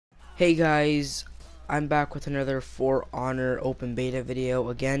Hey guys, I'm back with another For Honor open beta video.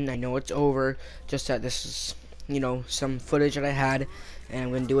 Again, I know it's over, just that this is, some footage that I had, and I'm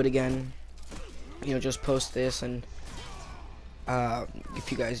going to do it again. Just post this, and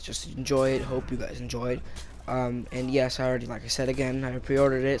if you guys just enjoy it, hope you guys enjoyed. And yes, like I said again, I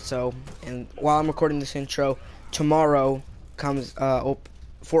pre-ordered it, and while I'm recording this intro, tomorrow comes,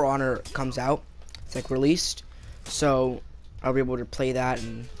 For Honor comes out. It's like released, so I'll be able to play that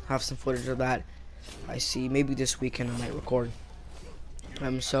and have some footage of that. I see maybe this weekend I might record.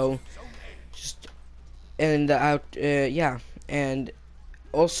 So just in the and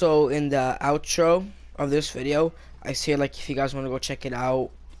also in the outro of this video, I say like if you guys want to go check it out,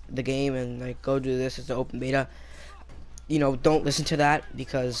 the game, and like go do this, it's the open beta. Don't listen to that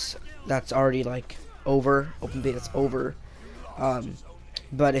because that's already like over. Open beta's over.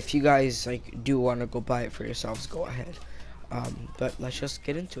 But if you guys like do want to go buy it for yourselves, go ahead. But let's just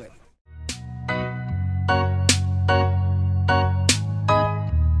get into it.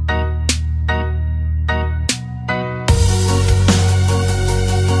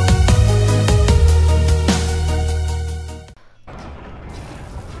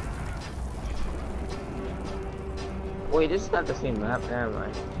 Wait, this is not the same map, never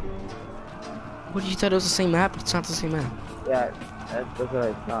mind. What, you thought it was the same map? It's not the same map. Yeah, that's what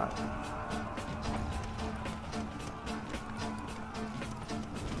I thought.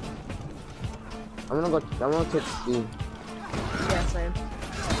 I'm gonna get C. Yeah, same.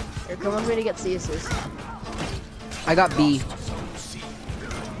 Here, come with me to get C assist. I got B.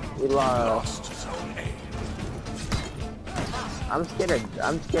 We lost. I'm scared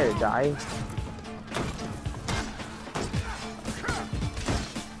to die.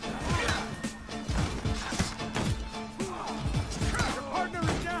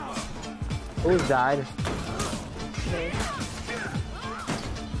 Who's died? Okay.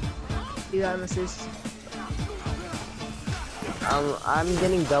 You got an assist. I'm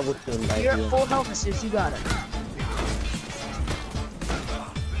getting double teamed by You're you. at full health assist, you got it.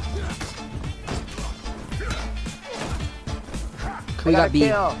 We got B.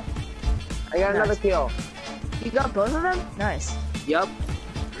 Kill. I got another Nice. kill. You got both of them? Nice. Yup.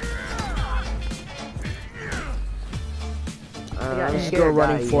 got This it. girl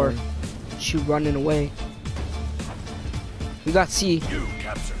running for. She running away. We got C. You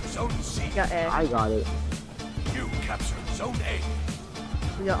captured Zone C. You got A. I got it. You captured Zone A.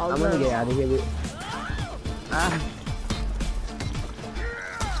 We got all I'm of gonna those. get out of here.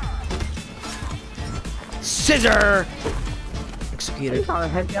 Scissor! Executed.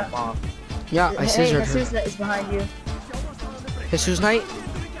 Off. Yeah, I scissored her. Jesus is behind you. Jesus Knight?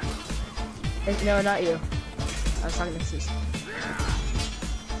 No, not you. I was talking to Jesus.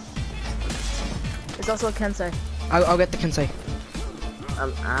 There's also a Kensei. I'll get the Kensei.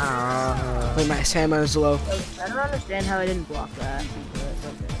 I'm out. Wait, my stamina is low. I don't understand how I didn't block that. But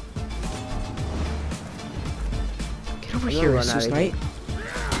okay. Get over I'm here, gonna run Jesus out of Knight.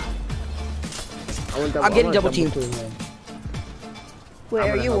 I'm getting double teamed. Wait, I'm are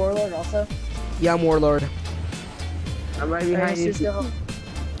gonna you help. Warlord also? Yeah, I'm Warlord. I'm right behind you.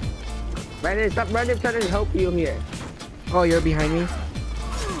 Brandon, stop running, trying to help you here. Oh, you're behind me?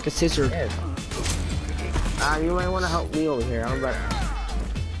 Get scissored. Yes. You might want to help me over here. I'm about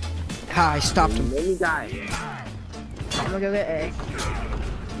Ha, I stopped him. Let me die. I'm gonna go get A.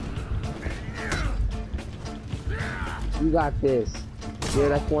 You got this. Yeah,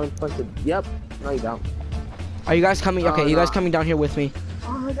 that's one punch. Yep. No, you don't. Are you guys coming? Okay, Oh, you guys no. coming down here with me.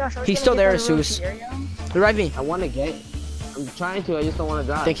 Oh my gosh, I was He's gonna still get there, that really Seuss. area. Revive me. I want to get. I'm trying to. I just don't want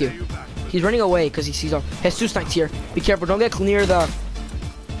to die. Thank you. He's running away because he sees all. Jesus Knight's here. Be careful. Don't get near the.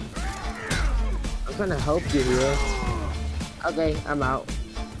 I'm trying to help you here. Okay, I'm out.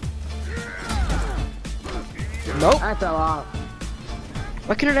 Nope. I fell off.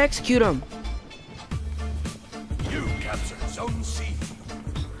 Why can't I execute him? You captured Zone C.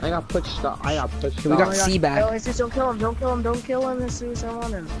 I got pushed off. We Oh got my C gosh. back. Oh, Jesus, don't kill him, don't kill him, don't kill him, Jesus, I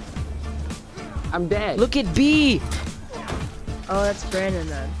want him. I'm dead. Look at B. Oh, that's Brandon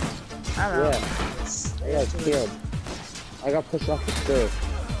then. I don't know. Yeah. It's- I got killed. I got pushed off the cliff.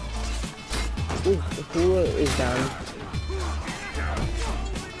 Who is down?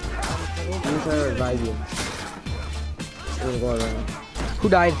 I'm gonna try to revive you. I'm gonna go around. Who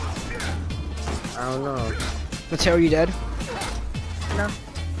died? I don't know. Let's hear, are you dead? No. I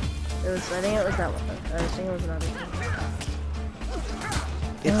think it was that one. I think it was another one.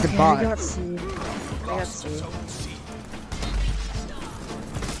 It's the Okay, bot. I got C. I got C.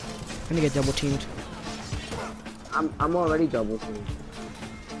 I'm gonna get double teamed. I'm already double teamed.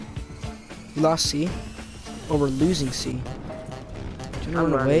 We lost C. Oh, we're losing C. Gonna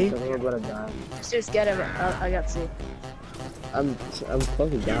I'm run running, away. so I think I'm gonna die. Just get him. I got C. I'm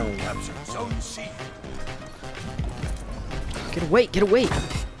closing down. Capture Zone C. Get away, get away.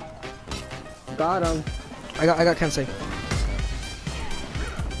 Got him. I got Kensei.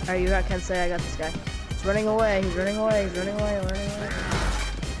 Alright, you got Kensei, I got this guy. He's running away, he's running away, he's running away, running away.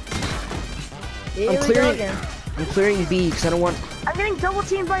 Here we go clearing- again. I'm clearing B because I don't want. I'm getting double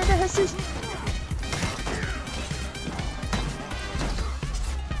teamed by the Jesus.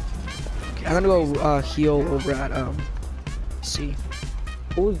 I'm gonna go heal over at C.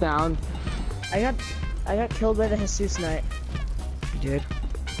 Who's down? I got killed by the Jesus Knight. You did.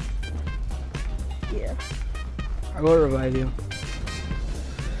 Yeah. I will revive you.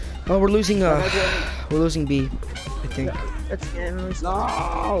 Oh, we're losing B, I think. Let's get him.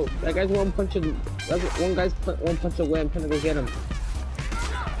 No! That guy's one punch. One guy's one punch away. I'm trying to go get him.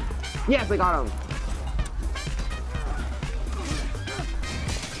 Yes, I got him.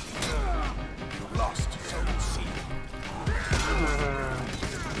 Lost Zone C.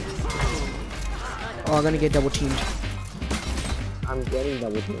 Oh, I'm gonna get double teamed. I'm getting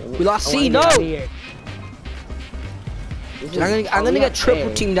double teamed. We lost I C, wanna get no! out of here. This is- I'm gonna we get got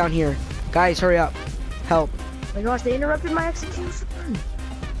triple A. teamed down here. Guys, hurry up. Help. Oh my gosh, they interrupted my execution.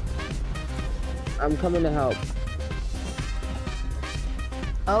 I'm coming to help.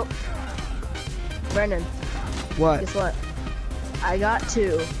 Oh. Brendan, What? guess what? I got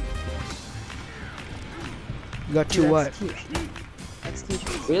 2. You got two what?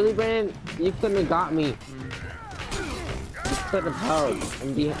 Execution. Really, Brandon? You couldn't have got me. You could have helped.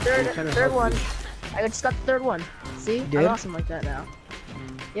 I'm trying to Third help one. you. I just got the third one. See? did? I'm awesome like that now.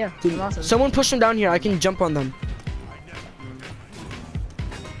 Yeah, Dude, I'm awesome. someone push them down here. I can jump on them.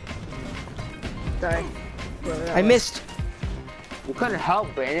 Sorry. I missed. You couldn't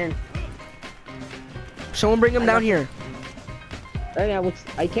help, Brandon. Someone bring him down here. And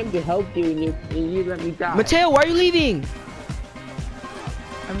I came to help you, and you let me die. Mateo, why are you leaving?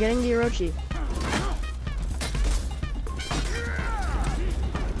 I'm getting the Orochi.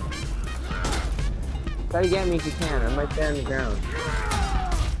 Try to get me if you can. I'm right there on the ground.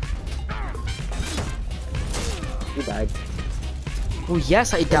 You died. Oh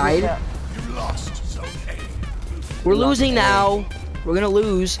yes, I died. You lost Zone A. We're losing now. We're gonna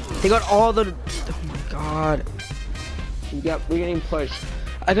lose. They got all the. Oh my god. Yep, we're getting pushed.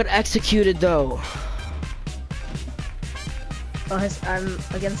 I got executed though. Oh, I'm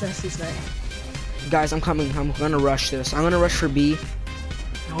against the Jesus Knight. Guys, I'm coming. I'm gonna rush this. I'm gonna rush for B.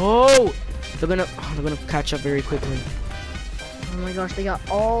 Oh, they're gonna catch up very quickly. Oh my gosh, they got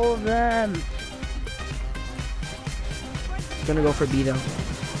all of them. Gonna go for B though.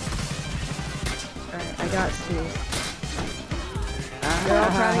 Alright, I got C. They're all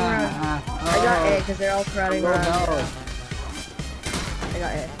crowding around. I got A because they're all crowding around. I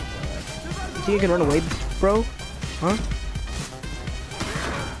got A. You think you can run away, bro? Huh?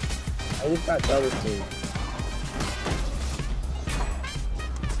 I just got double teamed.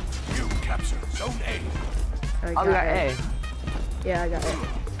 You capture Zone A. I Oh, we got A. Yeah, I got A.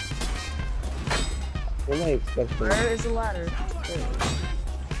 What am I expecting? Where is the ladder? There it is.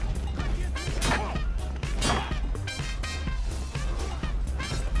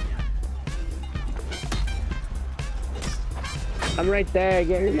 I'm right there,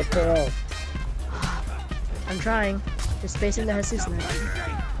 getting the pearl. I'm trying. Just facing the Jesus Knight.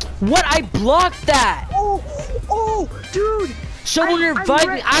 What? I blocked that. Oh! Oh! Dude! Someone I'm revive me.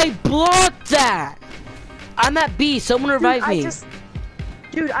 right- I blocked that. I'm at B. Someone revive me.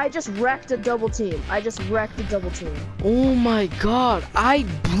 Dude, I just wrecked a double team. I just wrecked a double team. Oh my god. I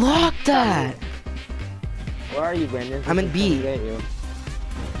blocked that. Where are you, Brandon? I'm in B. Get you.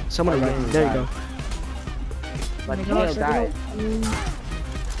 Someone revive me. There you go. But Oh my Tail gosh, died.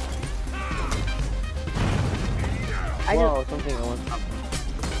 I Whoa, something I want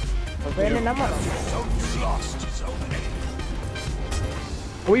to Brandon, I'm on. Zone C. Lost Zone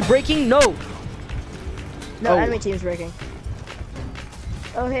A. Are we breaking? No. No, Oh. enemy team's breaking.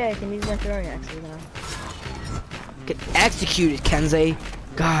 Oh, hey, I can use my throwing axe now. Get executed, Kensei.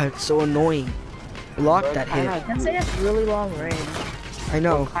 God, it's so annoying. Block that hit. Kensei has really long range. I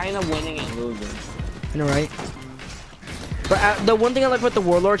know. Kind of winning and losing. I know, right? But the one thing I like about the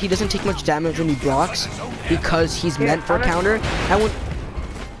Warlord, he doesn't take much damage when he blocks because he's meant for a counter. And when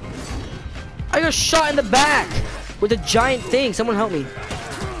I got shot in the back with a giant thing, someone help me.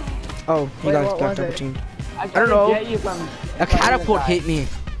 Oh, you Wait, guys what got was double it? teamed. I don't know. Get you from A catapult hit me.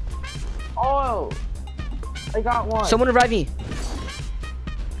 Oh, I got one. Someone revive me.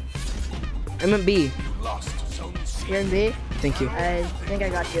 I'm in B. You lost Zone C. You're in B? Thank you. I think I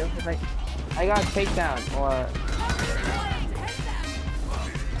got you. If I... I got takedown or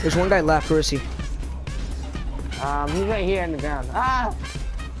There's one guy left. Where is he? He's right here on the ground. Ah!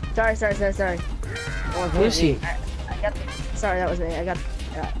 Sorry. Where is he? I got. Sorry, that was me. I got.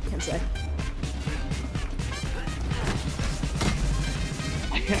 Can't say.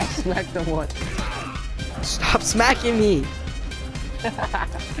 I smacked him once. Stop smacking me.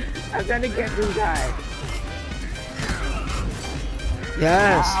 I'm gonna get this guy.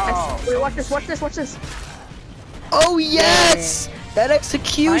 Yes. Ow. Wait, watch this. Oh yes! That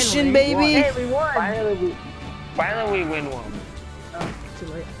execution, Finally. baby. Hey, we won. Finally we win one. Oh, too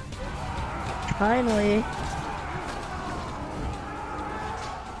late. Finally.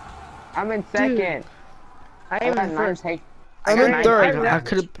 I'm in second. I am got in nine first. take- I'm got in nine third. takedowns. I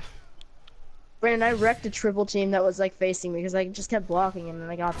could have. Brandon, I wrecked a triple team that was like facing me because I just kept blocking him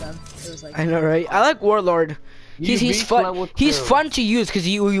and I got them. It was like. I know, right? I like Warlord. He's reached fun. level He's 2. fun to use because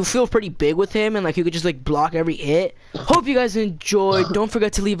you feel pretty big with him and like you could just like block every hit. Hope you guys enjoyed. Don't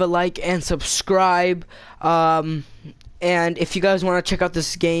forget to leave a like and subscribe. And if you guys want to check out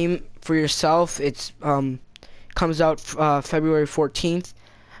this game for yourself, it's comes out February 14th.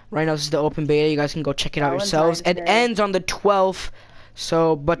 Right now this is the open beta. You guys can go check it out yourselves. It Valentine's Day. ends on the 12th.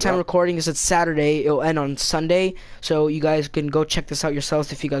 So, but time recording is at Saturday. It'll end on Sunday. So you guys can go check this out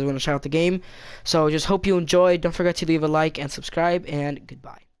yourselves if you guys want to check out the game. So just hope you enjoyed. Don't forget to leave a like and subscribe. And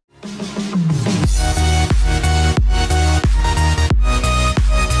goodbye.